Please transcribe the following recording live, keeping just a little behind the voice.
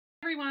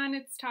everyone,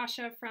 it's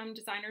Tasha from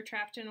Designer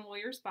Trapped in a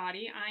Lawyer's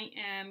Body. I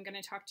am going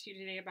to talk to you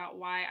today about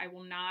why I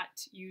will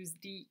not use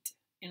DEET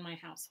in my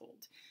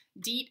household.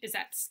 DEET is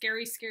that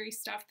scary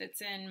stuff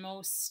that's in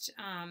most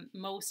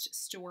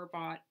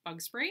store-bought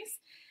bug sprays.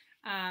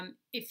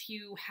 If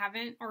you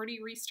haven't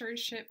already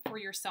researched it for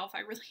yourself, I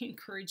really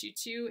encourage you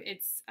to.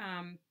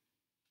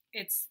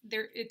 It's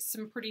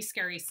some pretty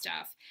scary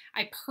stuff.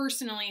 I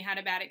personally had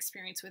a bad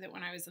experience with it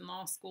when I was in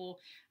law school.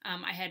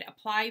 I had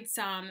applied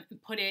some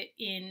and put it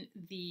in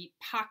the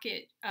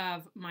pocket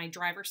of my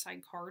driver's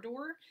side car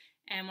door.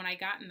 And when I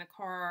got in the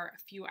car a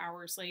few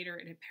hours later,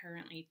 it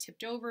apparently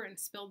tipped over and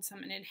spilled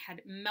some, and it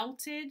had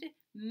melted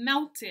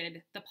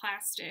the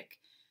plastic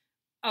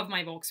of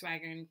my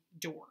Volkswagen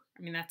door.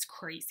 I mean, that's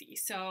crazy.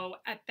 So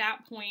at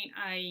that point,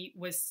 I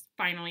was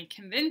finally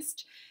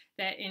convinced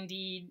that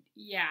indeed,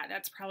 yeah,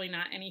 that's probably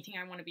not anything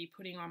I want to be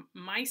putting on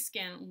my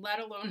skin, let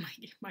alone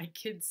my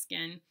kid's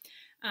skin.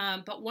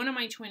 But one of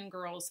my twin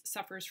girls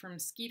suffers from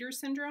Skeeter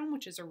syndrome,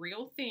 which is a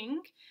real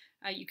thing.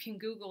 You can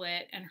Google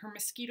it, and her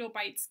mosquito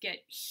bites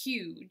get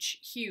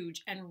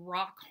huge, and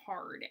rock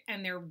hard,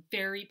 and they're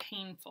very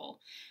painful.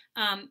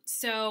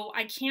 So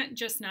I can't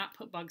just not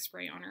put bug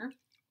spray on her,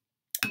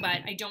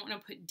 but I don't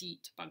want to put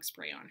DEET bug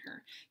spray on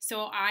her.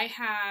 So I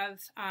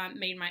have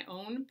made my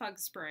own bug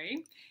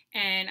spray,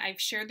 and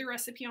I've shared the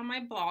recipe on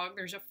my blog.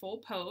 There's a full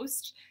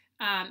post.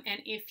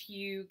 And if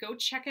you go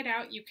check it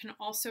out, you can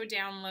also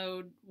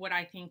download what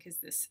I think is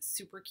this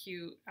super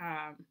cute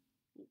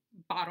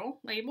bottle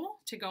label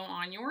to go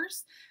on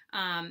yours.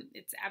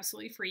 It's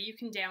absolutely free. You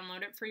can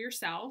download it for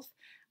yourself.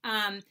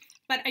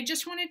 But I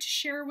just wanted to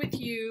share with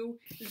you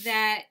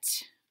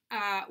that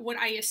what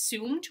I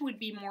assumed would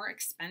be more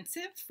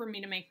expensive for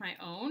me to make my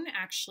own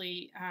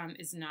actually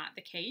is not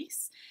the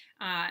case.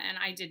 And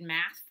I did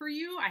math for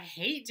you. I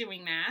hate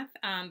doing math,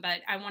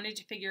 but I wanted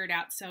to figure it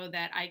out so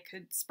that I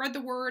could spread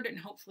the word, and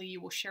hopefully you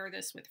will share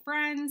this with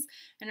friends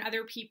and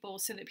other people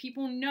so that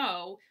people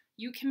know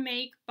you can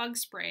make bug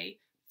spray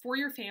for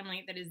your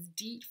family that is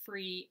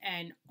DEET-free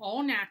and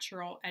all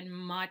natural and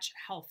much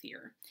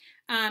healthier.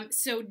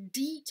 So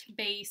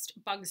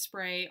DEET-based bug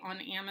spray on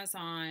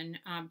Amazon,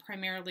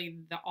 primarily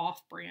the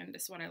off brand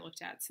is what I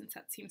looked at since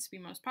that seems to be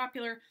most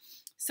popular,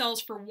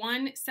 sells for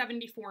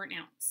 $1.74 an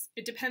ounce.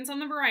 It depends on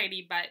the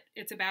variety, but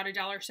it's about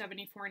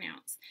 $1.74 an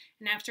ounce.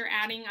 And after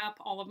adding up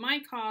all of my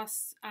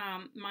costs,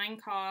 mine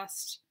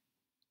cost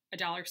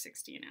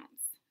 $1.60 an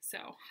ounce.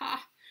 So,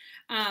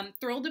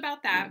 thrilled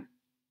about that.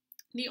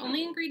 The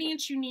only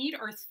ingredients you need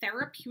are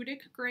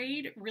therapeutic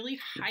grade, really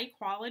high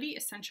quality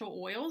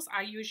essential oils.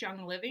 I use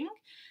Young Living.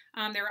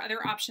 There are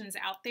other options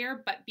out there,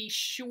 but be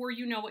sure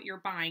you know what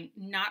you're buying.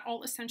 Not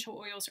all essential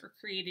oils are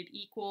created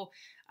equal.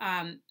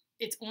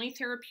 It's only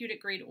therapeutic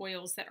grade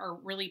oils that are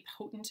really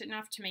potent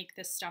enough to make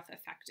this stuff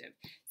effective.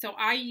 So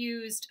I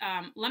used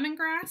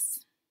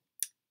lemongrass,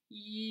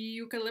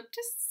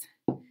 eucalyptus,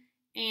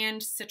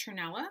 and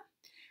citronella.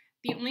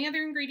 The only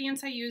other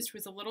ingredients I used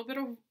was a little bit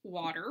of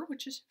water,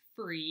 which is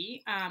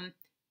free.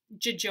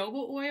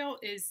 Jojoba oil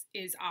is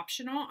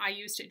optional. I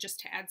used it just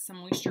to add some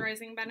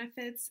moisturizing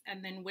benefits,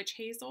 and then witch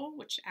hazel,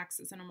 which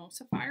acts as an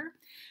emulsifier.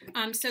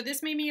 So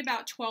this made me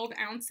about 12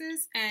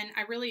 ounces, and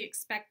I really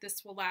expect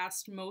this will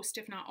last most,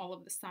 if not all,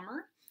 of the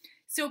summer.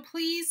 So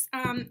please,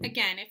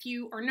 again, if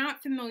you are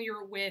not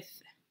familiar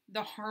with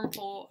the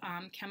harmful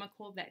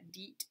chemical that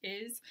DEET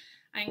is,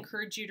 I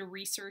encourage you to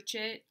research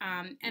it.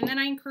 And then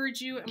I encourage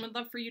you and would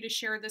love for you to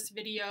share this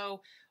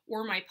video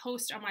or my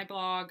post on my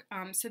blog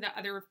so that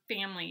other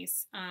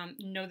families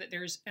know that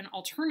there's an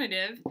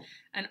alternative,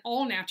 an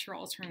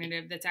all-natural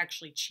alternative that's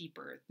actually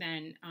cheaper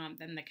than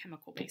the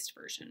chemical-based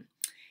version.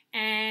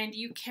 And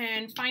you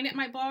can find it at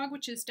my blog,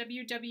 which is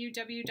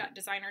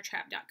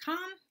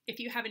www.designertrapped.com. If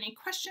you have any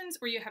questions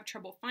or you have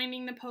trouble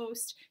finding the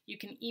post, you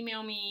can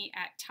email me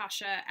at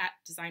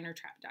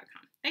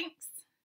tasha@designertrapped.com. Thanks.